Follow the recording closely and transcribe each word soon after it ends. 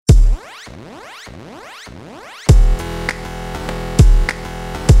Hey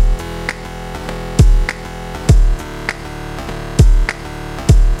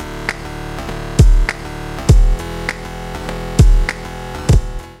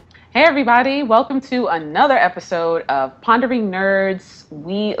everybody, welcome to another episode of Pondering Nerds.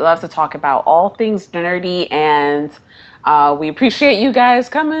 We love to talk about all things nerdy, and we appreciate you guys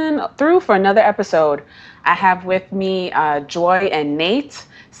coming through for another episode. I have with me Joy and Nate.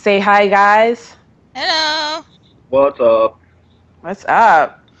 Say hi, guys. Hello. What's up? What's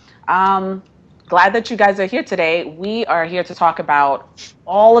up? Glad that you guys are here today. We are here to talk about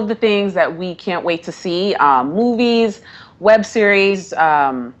all of the things that we can't wait to see, movies, web series,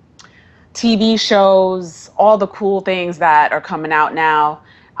 TV shows, all the cool things that are coming out now.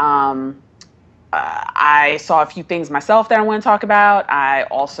 I saw a few things myself that I want to talk about. I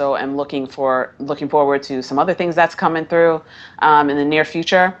also am looking forward to some other things that's coming through in the near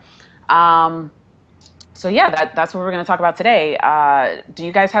future. So yeah, that's what we're going to talk about today. Do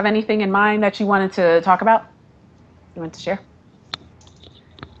you guys have anything in mind that you wanted to talk about? You want to share?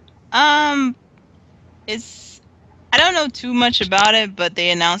 I don't know too much about it, but they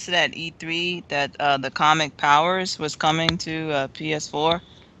announced it at E3 that the Comic Powers was coming to PS4.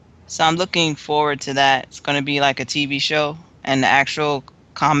 So I'm looking forward to that. It's going to be like a TV show, and the actual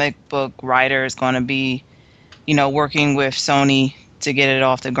comic book writer is going to be, working with Sony to get it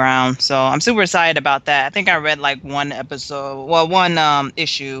off the ground. So I'm super excited about that. I think I read like one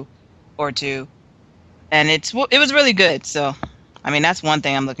issue or two, and it was really good. So, I mean, that's one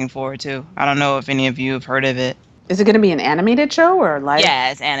thing I'm looking forward to. I don't know if any of you have heard of it. Is it going to be an animated show or live?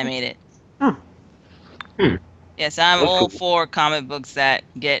 Yeah, it's animated. Oh. Yes, I'm That's all cool. for comic books that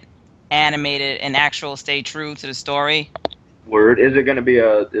get animated and stay true to the story. Word. Is it going to be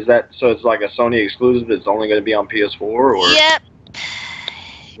so it's like a Sony exclusive, it's only going to be on PS4 or? Yep.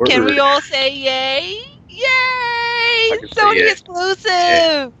 Word. Can we all say yay? Yay! can say Sony yay.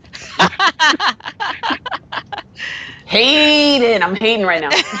 exclusive! Hating. I'm hating right now.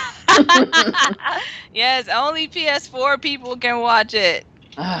 Yes, only PS4 people can watch it.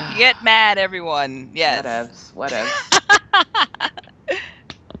 Get mad, everyone. Yes. Whatevs.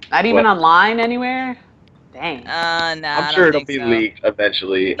 Not even online anywhere? Dang. Nah, I'm sure it'll be leaked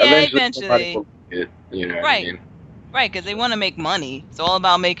eventually. Yeah, Eventually. Somebody will leak it, you know what I mean? Right, because they want to make money. It's all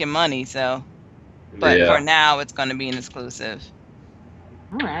about making money, so. But Yeah. for now, it's going to be an exclusive.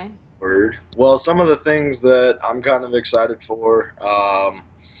 All right. Word. Well, some of the things that I'm kind of excited for, I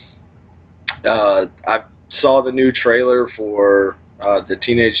saw the new trailer for the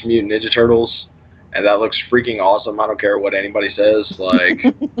Teenage Mutant Ninja Turtles, and that looks freaking awesome. I don't care what anybody says. Like,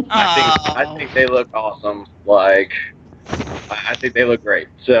 I think they look awesome. Like, I think they look great.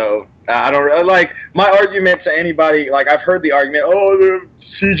 So I don't really like my argument to anybody. Like, I've heard the argument, oh, they're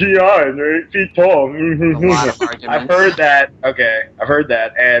CGI and they're 8 feet tall. A lot of arguments. I've heard that. Okay, I've heard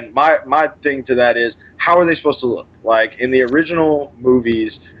that. And my thing to that is, how are they supposed to look? Like, in the original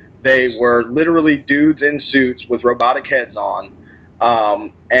movies, they were literally dudes in suits with robotic heads on.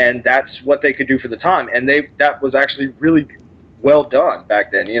 And that's what they could do for the time. And that was actually really well done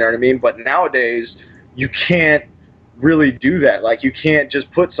back then, you know what I mean? But nowadays, you can't really do that. Like, you can't just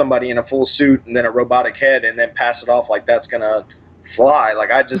put somebody in a full suit and then a robotic head and then pass it off like that's going to fly.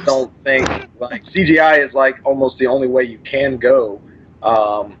 Like, I just don't think, like, CGI is, like, almost the only way you can go.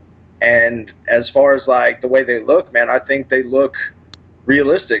 And as far as, like, the way they look, man, I think they look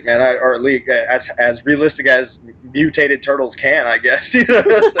realistic, man, or at least as realistic as mutated turtles can, I guess. You know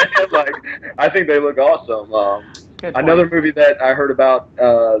what I'm saying? Like, I think they look awesome. Another movie that I heard about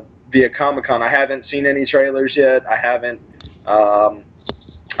via Comic-Con, I haven't seen any trailers yet. I haven't. All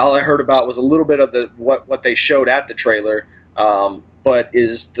I heard about was a little bit of what they showed at the trailer, but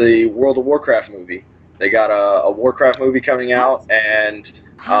is the World of Warcraft movie. They got a Warcraft movie coming out, and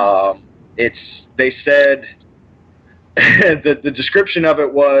they said the description of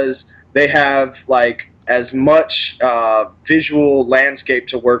it was they have like as much visual landscape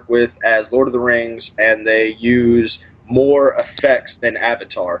to work with as Lord of the Rings, and they use more effects than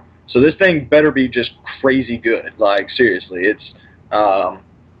Avatar. So this thing better be just crazy good. Like, seriously, it's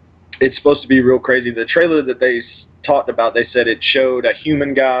supposed to be real crazy. The trailer that they talked about, they said it showed a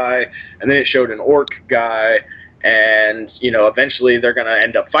human guy, and then it showed an orc guy, and eventually they're gonna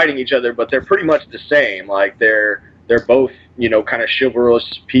end up fighting each other, but they're pretty much the same. Like, they're both kind of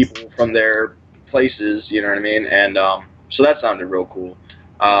chivalrous people from their places, you know what I mean? And so that sounded real cool.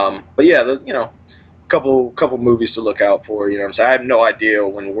 But yeah, couple movies to look out for, you know what I'm saying? I have no idea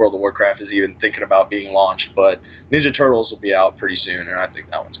when World of Warcraft is even thinking about being launched, but Ninja Turtles will be out pretty soon, and I think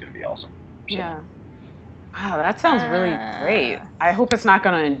that one's going to be awesome. So. Yeah. Wow, that sounds really great. I hope it's not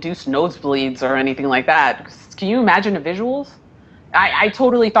going to induce nosebleeds or anything like that. 'Cause can you imagine the visuals? I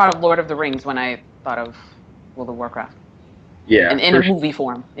totally thought of Lord of the Rings when I thought of World of Warcraft. Yeah, In a movie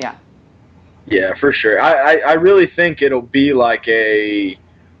form, yeah. Yeah, for sure. I really think it'll be like a,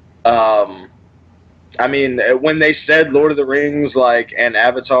 I mean, when they said Lord of the Rings, like, and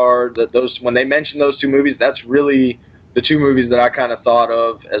Avatar, when they mentioned those two movies, that's really the two movies that I kind of thought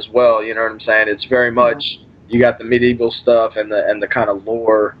of as well. You know what I'm saying? It's very much you got the medieval stuff and the kind of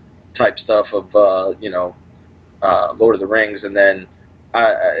lore type stuff of Lord of the Rings, and then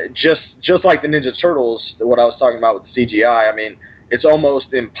just like the Ninja Turtles, what I was talking about with the CGI. I mean, it's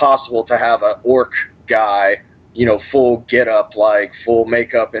almost impossible to have an orc guy, full get up, like full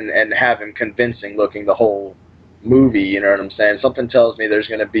makeup, and have him convincing looking the whole movie. You know what I'm saying? Something tells me there's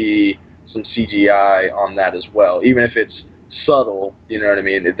going to be some CGI on that as well, even if it's subtle. You know what I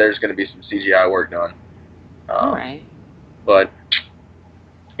mean? There's going to be some CGI work done. All right. But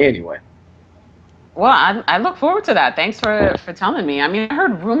anyway. Well, I look forward to that. Thanks for telling me. I mean, I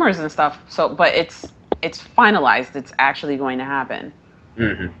heard rumors and stuff. But it's finalized. It's actually going to happen.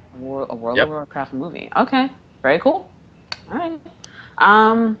 Mm-hmm. A World of Warcraft movie. Okay, very cool. All right.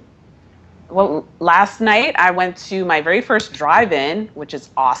 Well, last night I went to my very first drive-in, which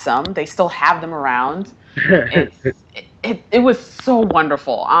is awesome. They still have them around. It was so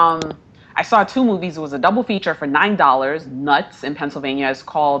wonderful. I saw two movies. It was a double feature for $9. Nuts in Pennsylvania. It's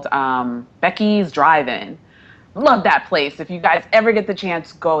called Becky's Drive-In. Love that place. If you guys ever get the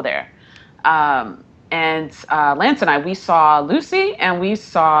chance, go there. And Lance and I, we saw Lucy and we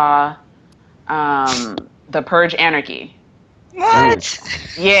saw The Purge Anarchy. What?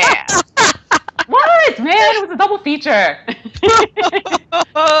 Yeah. What, man? It was a double feature.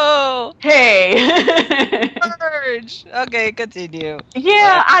 Oh. Hey. Purge. Okay, continue.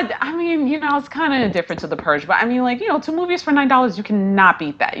 Yeah, I mean, it's kind of different to The Purge, but I mean, like, two movies for $9, you cannot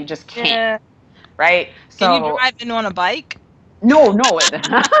beat that. You just can't. Yeah. Right? So, can you drive in on a bike? No. Right.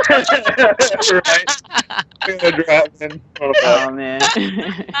 Oh man.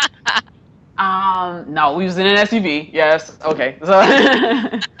 No, we was in an SUV. Yes. Okay. So,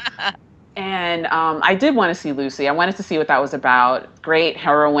 and I did want to see Lucy. I wanted to see what that was about. Great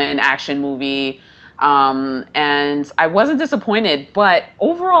heroine action movie. And I wasn't disappointed, but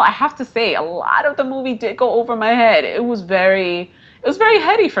overall, I have to say, a lot of the movie did go over my head. It was very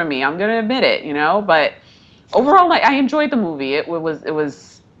heady for me. I'm gonna admit it, but overall, like, I enjoyed the movie. It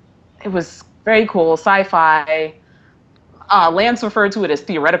was very cool, sci-fi. Lance referred to it as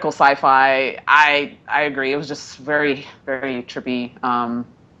theoretical sci-fi. I agree. It was just very, very trippy.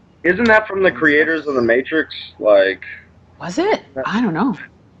 Isn't that from the creators of The Matrix? Like, was it? I don't know.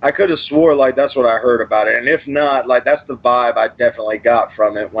 I could have swore like that's what I heard about it, and if not, like that's the vibe I definitely got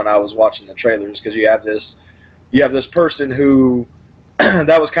from it when I was watching the trailers. Because you have this person who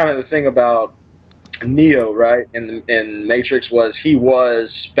that was kind of the thing about Neo, right? In Matrix he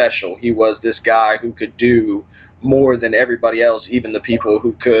was special. He was this guy who could do more than everybody else, even the people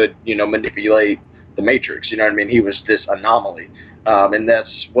who could manipulate the Matrix. You know what I mean? He was this anomaly, and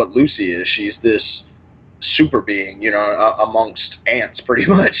that's what Lucy is. She's this super being, amongst ants, pretty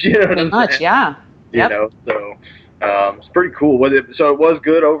much. You know what I'm saying? Yeah. So it's pretty cool. So it was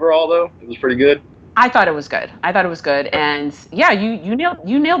good overall, though. It was pretty good. I thought it was good. And yeah, you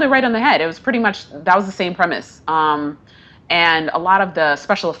nailed it right on the head. It was pretty much that was the same premise. And a lot of the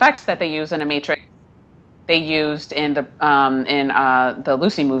special effects that they use in a Matrix, they used in the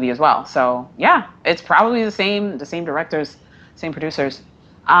Lucy movie as well. So yeah, it's probably the same directors, same producers.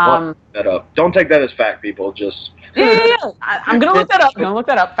 That up. Don't take that as fact, people. Just yeah. I'm gonna look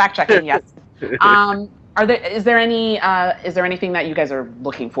that up. Fact checking. Yes. Is there anything that you guys are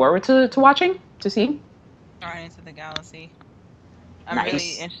looking forward to watching, to see? Guardians of the Galaxy. I'm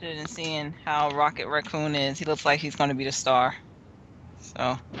really interested in seeing how Rocket Raccoon is. He looks like he's going to be the star.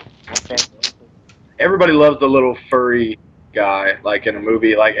 So. Okay. Everybody loves the little furry guy, like in a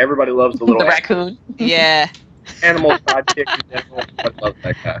movie. Like everybody loves the little the raccoon. Yeah. Animal sidekick. I love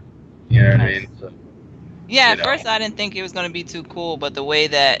that guy. You know what I mean? So, yeah. At first, I didn't think it was going to be too cool, but the way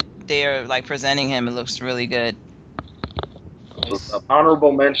that they're like presenting him, it looks really good.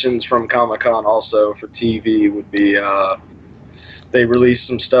 Honorable mentions from Comic-Con also for TV would be they released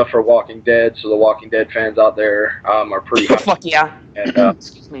some stuff for Walking Dead, so the Walking Dead fans out there are pretty hyped. Fuck yeah. And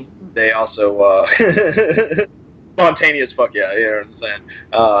excuse me. they also spontaneous fuck yeah, you know what I'm saying?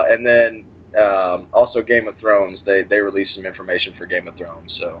 And then also Game of Thrones, they released some information for Game of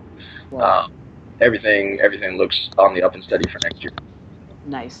Thrones, so everything looks on the up and steady for next year.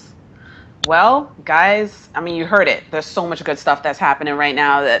 Nice. Well, guys, I mean, you heard it. There's so much good stuff that's happening right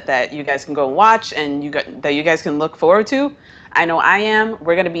now that you guys can go watch and that you guys can look forward to. I know I am.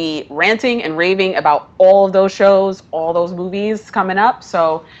 We're going to be ranting and raving about all of those shows, all those movies coming up.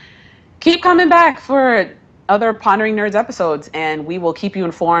 So keep coming back for other Pondering Nerds episodes, and we will keep you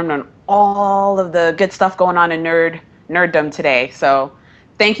informed on all of the good stuff going on in nerddom today. So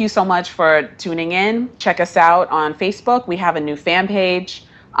thank you so much for tuning in. Check us out on Facebook. We have a new fan page.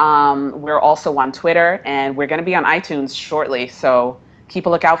 We're also on Twitter, and we're going to be on iTunes shortly. So keep a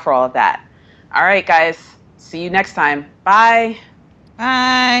lookout for all of that. All right, guys. See you next time. Bye.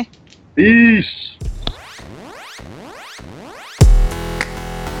 Bye. Peace.